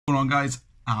What's going on, guys?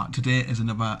 Today is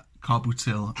another Carboot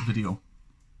sale video.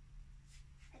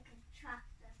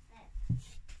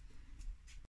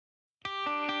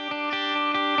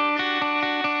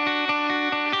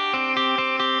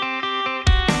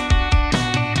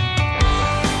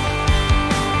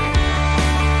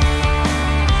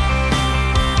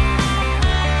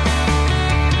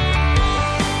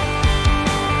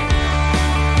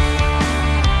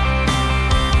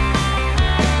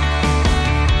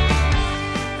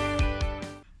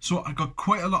 So I got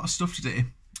quite a lot of stuff today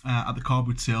at the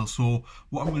Carboot sale. So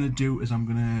what I'm going to do is I'm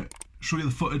going to show you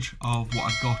the footage of what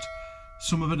I got.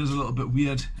 Some of it is a little bit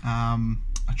weird. I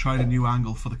tried a new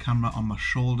angle for the camera on my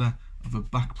shoulder of a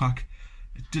backpack.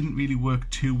 It didn't really work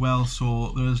too well,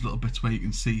 so there's little bits where you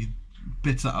can see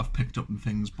bits that I've picked up and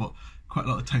things, but quite a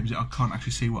lot of times I can't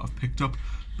actually see what I've picked up.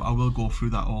 But I will go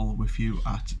through that all with you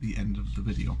at the end of the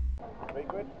video. Very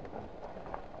good.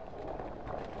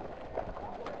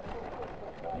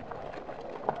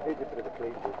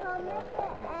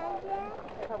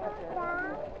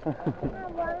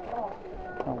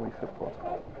 Oh, we support.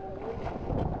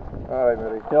 Alright,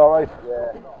 Mary. You alright?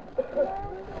 Yeah.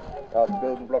 That's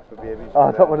building blocks for babies. Oh,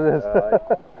 is that what it is?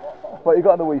 What you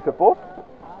got in the Wii support?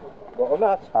 What on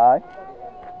that? Aye.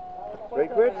 Very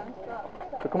good.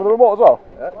 To come with the remote as well?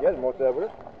 Yeah, the remote there with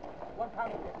it.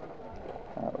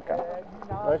 Okay.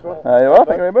 Nice one. There you are, thank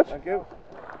you very much. Thank you.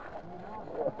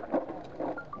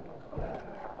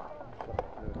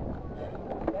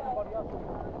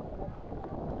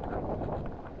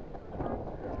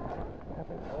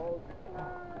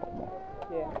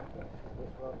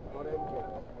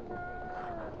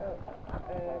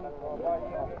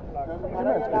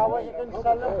 Now what you can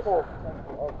sell them for?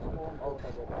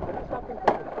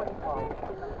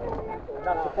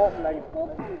 That's the bottom line.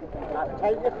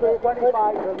 Take it for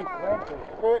 25,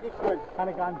 30 quid. And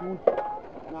a grand dude.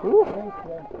 Ooh.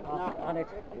 And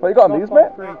it's What you got on these,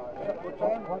 mate?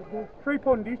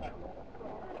 £3 each.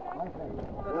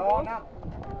 No, no.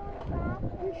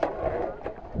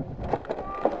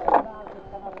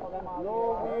 No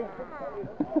way.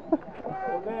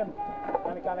 For them.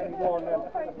 And I can't any more on them.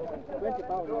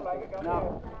 £20. No.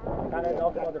 And I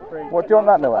don't for the free. What do you want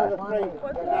that now? The free. Do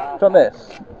you want this?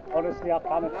 Honestly, I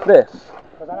can't. This?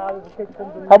 Because I know there's a kid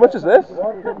comes in. How much is this?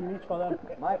 Each for them.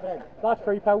 My friend. That's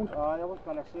 £3. Oh, I was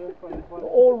going to say £20.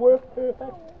 All work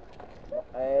perfect.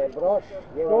 Brush.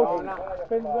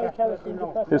 Spins very carelessly.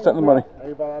 Here's taking the money.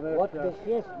 What this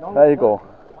is? No. There you go.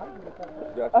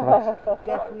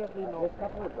 Definitely no.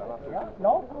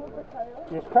 No?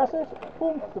 Just press it,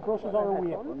 boom, the brushes are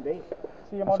away.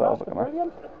 See them on That's what I was that, looking at.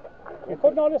 brilliant. You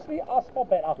couldn't honestly ask for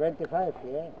better. 25,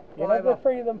 yeah. You never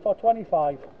free them for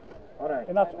 25. Alright.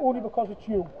 And that's only because it's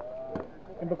you.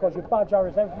 And because your badger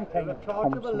is every time.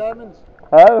 Chargeable lemons.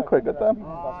 Ah, they're quite good then.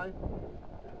 Aye.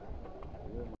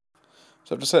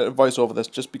 So I've decided to voice over this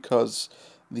just because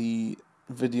the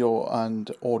video and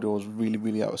audio is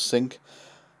really out of sync.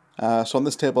 So on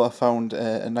this table I found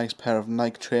a nice pair of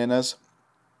Nike trainers.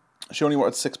 She only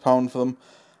wanted £6 for them,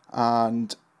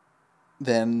 and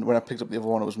then when I picked up the other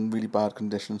one it was in really bad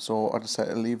condition, so I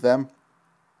decided to leave them.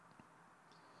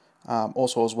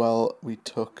 Also as well, we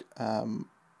took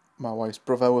my wife's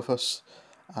brother with us,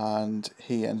 and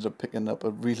he ended up picking up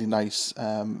a really nice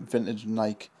vintage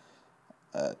Nike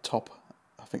top.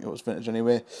 I think it was vintage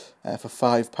anyway, for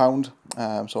 £5.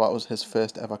 So that was his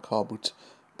first ever car boot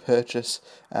purchase.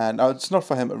 And now it's not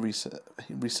for him to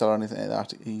resell or anything like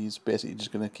that. He's basically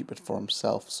just going to keep it for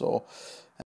himself. So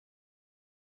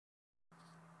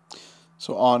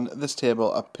on this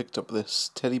table I picked up this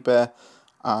teddy bear.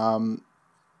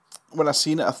 When I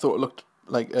seen it I thought it looked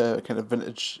like a kind of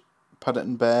vintage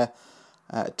Paddington bear.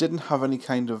 It didn't have any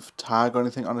kind of tag or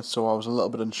anything on it, so I was a little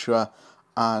bit unsure.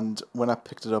 And when I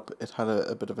picked it up, it had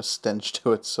a bit of a stench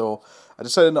to it, so I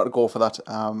decided not to go for that.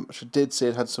 She did say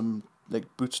it had some like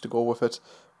boots to go with it,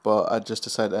 but I just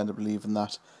decided to end up leaving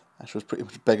that. And she was pretty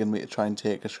much begging me to try and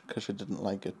take it because she didn't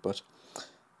like it, but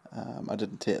I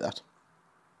didn't take that.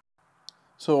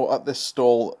 So at this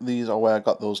stall, these are where I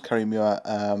got those Carboot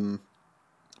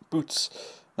boots.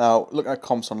 Now, looking at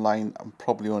comps online, I'm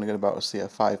probably only going to be able to see a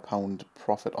 £5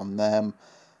 profit on them.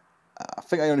 I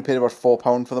think I only paid about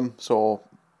 £4 for them, so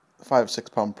 £5 or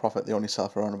 £6 profit. They only sell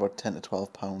for around about £10 to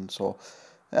 £12, so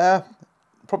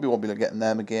probably won't be getting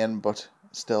them again, but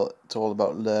still, it's all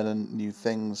about learning new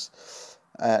things.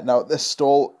 Now at this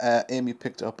stall, Amy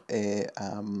picked up a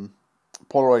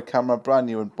Polaroid camera, brand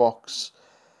new in box.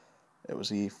 It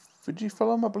was a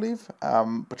Fujifilm, I believe,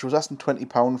 but she was asking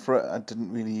 £20 for it. I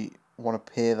didn't really want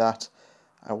to pay that.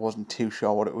 I wasn't too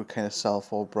sure what it would kind of sell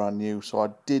for brand new, so I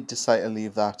did decide to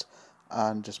leave that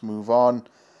and just move on.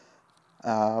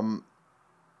 Again,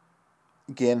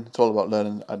 it's all about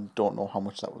learning. I don't know how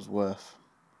much that was worth.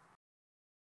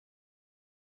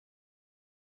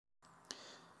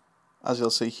 As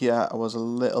you'll see here, I was a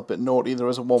little bit naughty. There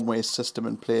is a one-way system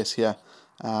in place here,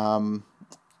 and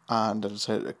I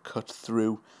decided to cut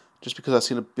through just because I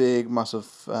seen a big, massive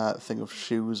thing of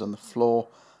shoes on the floor.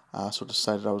 So I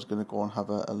decided I was going to go and have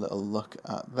a little look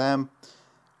at them.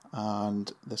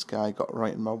 And this guy got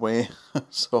right in my way,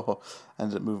 so I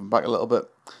ended up moving back a little bit.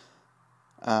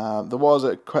 There was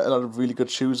quite a lot of really good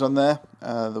shoes on there.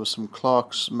 There was some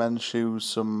Clarks men's shoes,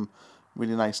 some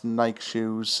really nice Nike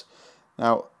shoes.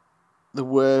 Now, they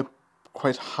were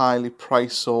quite highly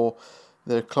priced, so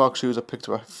the Clark shoes I picked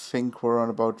up I think were around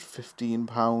about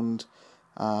 £15,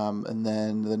 and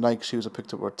then the Nike shoes I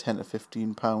picked up were £10 to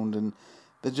 £15, and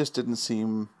they just didn't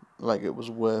seem like it was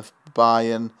worth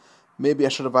buying. Maybe I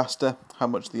should have asked her how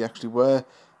much they actually were.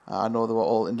 I know they were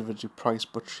all individually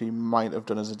priced, but she might have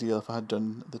done as a deal if I had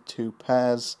done the two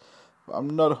pairs. But I'm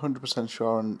not 100%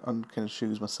 sure on kind of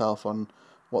shoes myself, on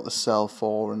what they sell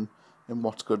for and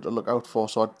what's good to look out for.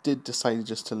 So I did decide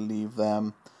just to leave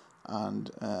them and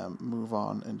move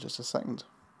on in just a second.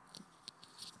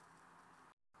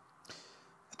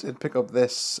 I did pick up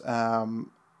this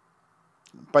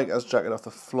biker's jacket off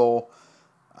the floor,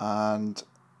 and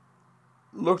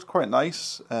looked quite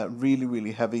nice, really,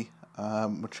 really heavy,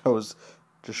 which I was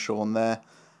just shown there.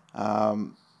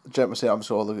 Gent was saying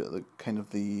obviously all the kind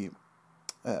of the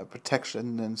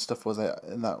protection and stuff was there,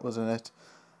 and that was in it.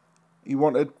 He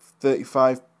wanted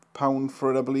 £35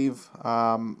 for it, I believe.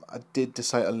 I did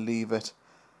decide to leave it.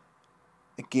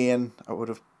 Again, I would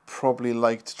have probably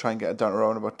liked to try and get it down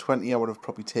around about 20. I would have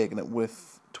probably taken it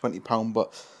with £20,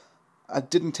 but I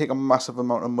didn't take a massive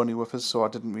amount of money with us, so I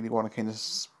didn't really want to kind of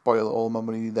spoil all my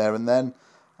money there and then.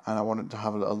 And I wanted to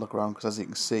have a little look around, because as you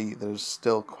can see, there's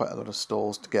still quite a lot of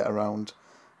stalls to get around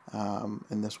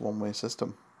in this one-way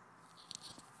system.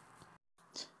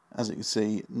 As you can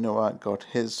see, Noah got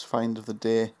his find of the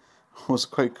day. It was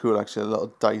quite cool actually, a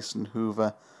little Dyson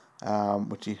Hoover,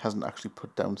 which he hasn't actually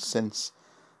put down since,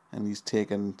 and he's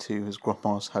taken to his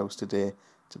grandma's house today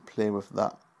to play with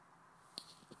that.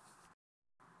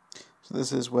 So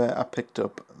this is where I picked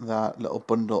up that little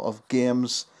bundle of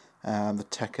games, the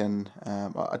Tekken.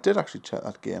 I did actually check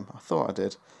that game, I thought I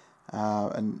did,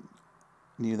 and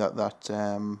knew that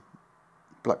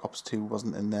Black Ops 2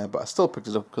 wasn't in there, but I still picked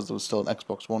it up because there was still an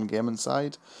Xbox One game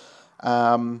inside.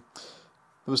 There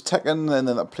was Tekken, and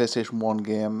then that PlayStation 1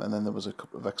 game, and then there was a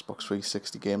couple of Xbox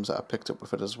 360 games that I picked up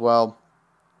with it as well.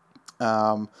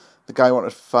 The guy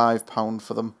wanted £5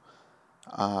 for them,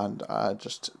 and I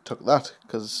just took that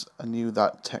because I knew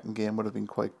that Tekken game would have been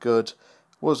quite good.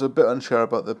 Was a bit unsure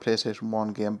about the PlayStation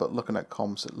 1 game, but looking at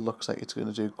comps, it looks like it's going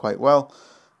to do quite well.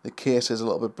 The case is a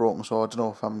little bit broken, so I don't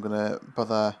know if I'm going to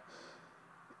bother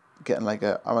getting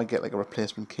I might get like a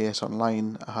replacement case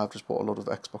online. I have just bought a load of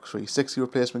Xbox 360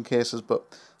 replacement cases, but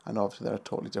I know obviously they're a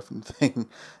totally different thing.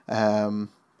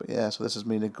 But yeah, so this is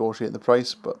me negotiating the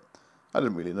price, but I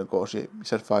didn't really negotiate. He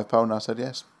said £5, I said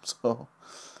yes. So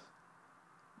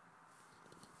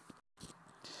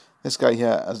this guy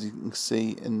here, as you can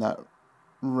see in that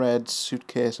red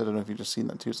suitcase, I don't know if you've just seen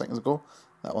that 2 seconds ago,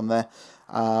 that one there,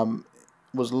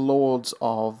 was loads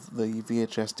of the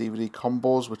VHS DVD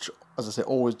combos, which, as I say,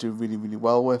 always do really, really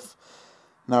well with.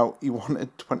 Now, he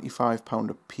wanted £25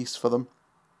 a piece for them,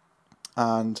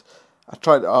 and I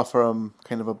tried to offer him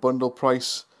kind of a bundle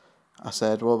price. I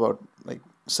said, well, about like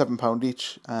 £7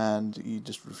 each, and he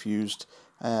just refused.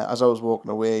 As I was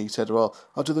walking away, he said, well,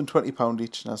 I'll do them £20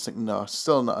 each, and I was thinking, no, it's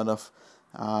still not enough.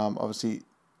 Obviously,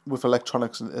 with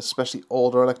electronics, and especially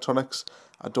older electronics,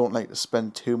 I don't like to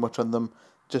spend too much on them,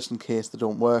 just in case they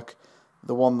don't work.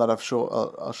 The one that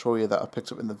I'll show you that I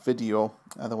picked up in the video,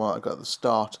 the one I got at the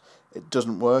start, it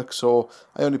doesn't work, so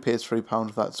I only paid £3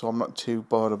 for that, so I'm not too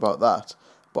bothered about that.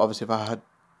 But obviously if I had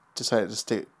decided to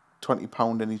stick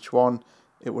 £20 in each one,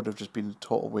 it would have just been a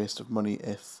total waste of money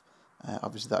if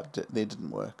obviously they didn't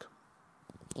work.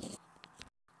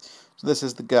 So this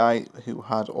is the guy who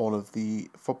had all of the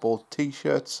football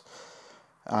t-shirts.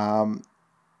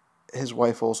 His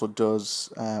wife also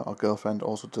does, or girlfriend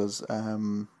also does,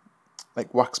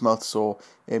 like wax melts, so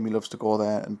Amy loves to go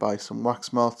there and buy some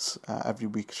wax melts. Every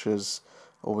week she's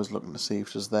always looking to see if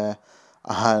she's there.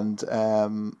 And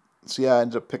so yeah, I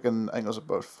ended up picking, I think it was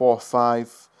about 4 or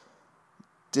 5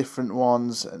 different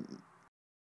ones.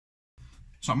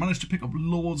 So I managed to pick up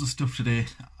loads of stuff today.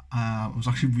 I was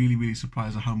actually really, really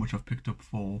surprised at how much I've picked up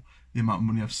for the amount of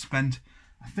money I've spent.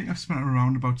 I think I've spent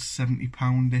around about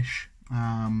 £70-ish.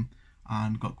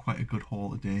 And got quite a good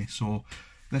haul today, so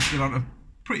let's get on to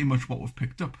pretty much what we've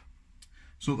picked up.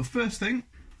 So the first thing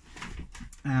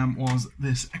was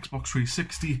this Xbox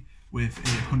 360 with a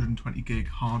 120 gig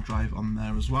hard drive on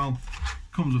there as well.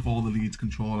 Comes with all the Leeds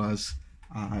controllers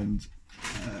and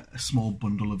a small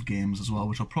bundle of games as well,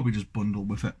 which I'll probably just bundle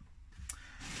with it.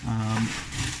 And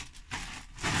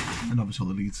obviously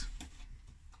all the Leeds.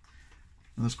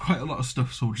 And there's quite a lot of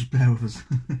stuff, so just bear with us.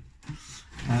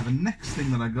 The next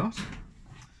thing that I got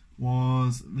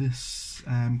was this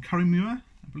Carboot, I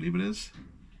believe it is,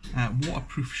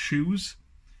 waterproof shoes.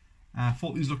 I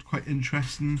thought these looked quite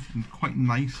interesting and quite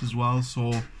nice as well.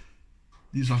 So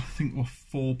these I think were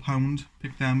 £4.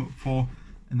 Picked them up for,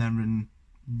 and they're in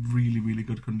really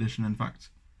good condition. In fact,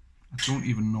 I don't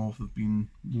even know if they've been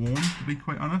worn, to be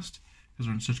quite honest, because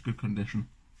they're in such good condition.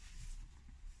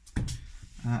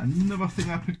 Another thing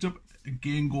I picked up,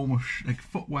 again going with like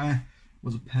footwear,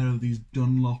 was a pair of these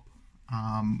Dunlop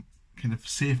kind of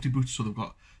safety boots. So they've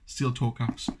got steel toe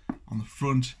caps on the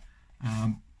front.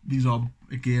 These are,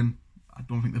 again, I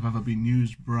don't think they've ever been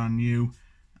used, brand new.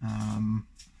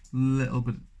 Little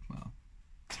bit, well,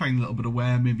 tiny little bit of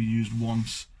wear, maybe used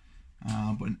once,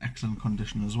 but in excellent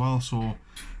condition as well. So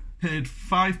paid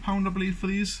 £5 I believe for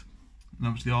these, and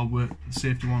obviously all were the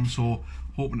safety ones, so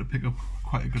hoping to pick up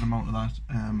quite a good amount of that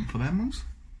for them ones.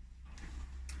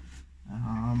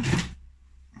 I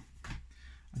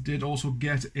did also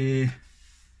get a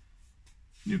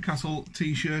Newcastle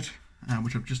t-shirt,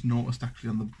 which I've just noticed actually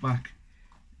on the back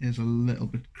is a little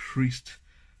bit creased,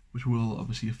 which will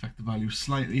obviously affect the value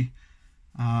slightly.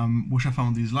 Wish I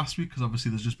found these last week, because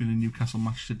obviously there's just been a Newcastle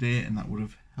match today and that would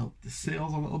have helped the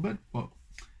sales a little bit, but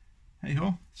hey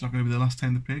ho, it's not going to be the last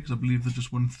time they play, because I believe they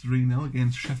just won 3-0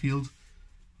 against Sheffield.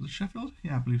 Was it Sheffield?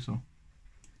 Yeah, I believe so.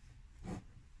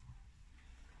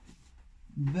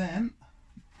 Then,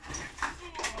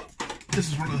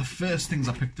 this is one of the first things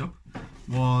I picked up,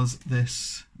 was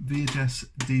this VHS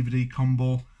DVD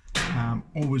combo.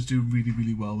 Always do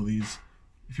really well with these.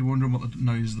 If you're wondering what the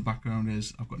noise in the background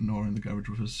is, I've got Noah in the garage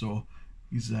with us, so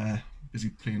he's busy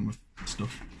playing with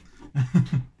stuff.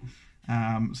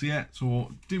 So yeah,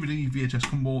 so DVD VHS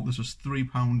combo, this was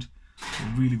 £3, so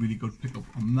really good pickup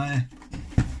on there.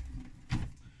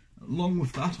 Along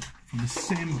with that, from the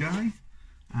same guy,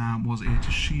 was a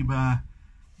Toshiba.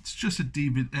 It's just a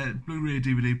Blu-ray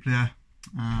DVD player,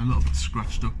 a little bit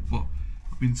scratched up, but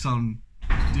I've been selling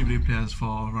DVD players for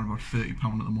around about £30 at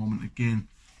the moment. Again,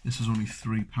 this is only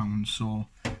 £3, so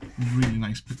really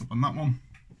nice pickup on that one.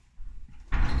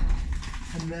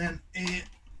 And then a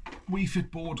Wii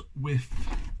Fit board with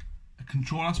a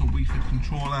controller, so Wii Fit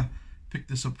controller. Picked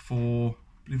this up for,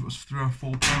 I believe it was £3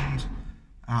 or £4,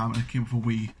 and it came with a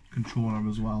Wii controller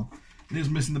as well. It is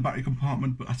missing the battery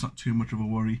compartment, but that's not too much of a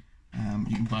worry.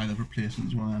 You can buy the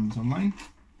replacements on Amazon online.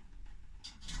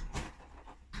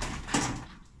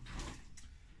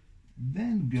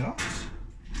 Then got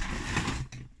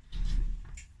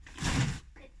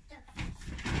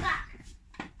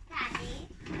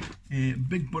a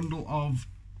big bundle of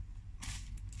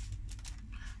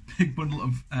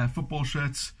football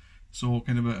shirts. So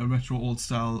kind of a retro old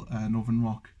style Northern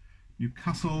Rock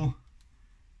Newcastle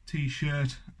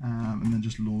t-shirt, and then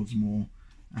just loads more.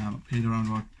 I paid around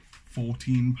about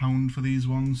 £14 for these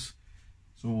ones.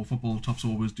 So football tops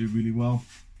always do really well.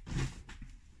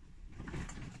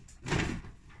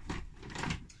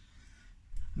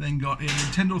 Then got a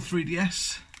Nintendo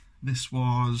 3DS. This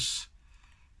was,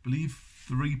 I believe,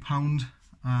 £3.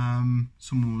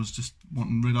 Someone was just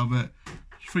wanting rid of it.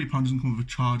 £3 doesn't come with a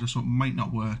charger, so it might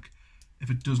not work. If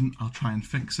it doesn't, I'll try and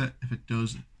fix it. If it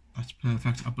does, that's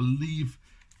perfect. I believe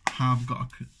I have got a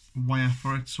wire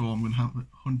for it, so I'm going to have to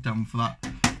hunt down for that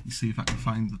and see if I can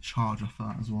find the charger for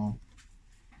that as well.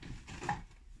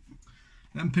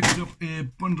 Then picked up a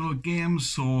bundle of games,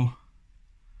 so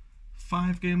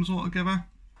 5 games altogether.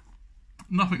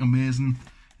 Nothing amazing.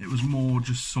 It was more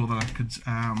just so that I could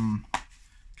kind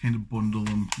of bundle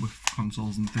them with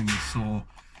consoles and things, so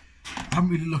I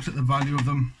haven't really looked at the value of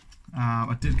them.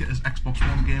 I did get this Xbox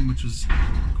One game, which was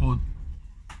called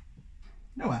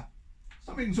Noah,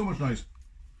 stop making so much noise.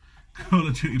 Call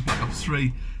of Duty Black Ops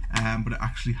 3, but it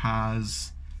actually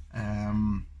has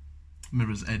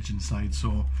Mirror's Edge inside,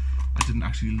 so I didn't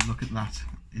actually look at that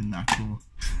in the actual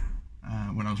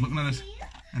when I was looking at it.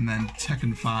 And then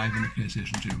Tekken 5 and the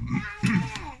PlayStation 2.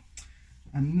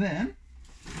 And then,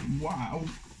 wow,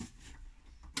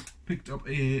 picked up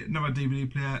another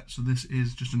DVD player. So this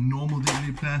is just a normal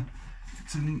DVD player.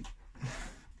 It's in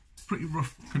pretty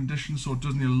rough condition, so it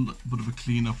does need a little bit of a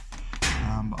clean up,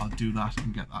 but I'll do that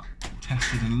and get that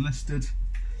tested and listed.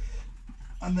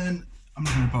 And then I'm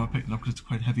not going to bother picking it up because it's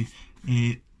quite heavy.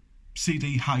 A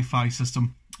CD hi-fi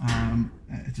system.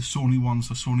 It's a Sony one,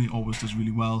 so Sony always does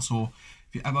really well. So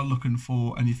if you're ever looking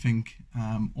for anything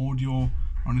audio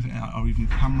or anything, or even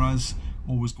cameras,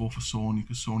 always go for Sony,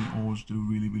 because Sony always do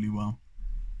really, really well.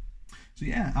 So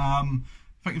yeah,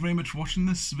 thank you very much for watching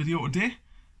this video today.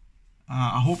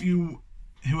 I hope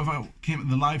whoever came to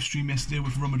the live stream yesterday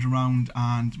with Rummage Around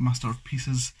and Master of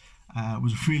Pieces,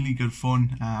 was really good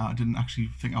fun. I didn't actually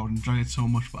think I would enjoy it so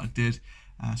much, but I did.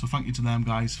 So thank you to them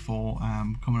guys for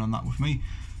coming on that with me.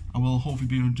 I will hopefully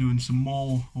be doing some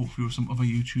more, hopefully with some other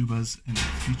YouTubers in the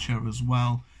future as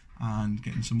well, and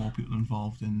getting some more people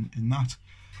involved in that.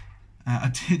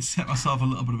 I did set myself a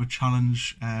little bit of a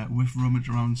challenge with Rummage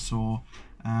Around, so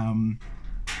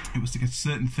it was to get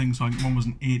certain things. So I think one was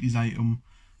an 80s item,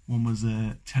 one was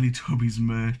a Teletubbies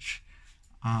merch,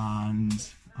 and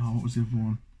what was the other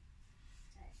one?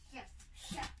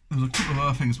 There was a couple of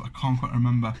other things, but I can't quite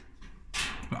remember.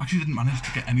 But I actually didn't manage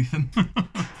to get anything,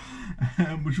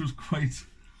 which was quite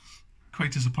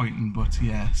disappointing. But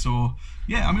yeah, so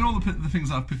yeah, I mean, all the things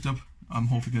that I've picked up, I'm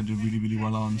hopefully going to do really, really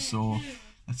well on. So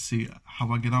let's see how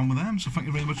I get on with them. So thank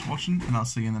you very much for watching, and I'll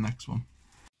see you in the next one.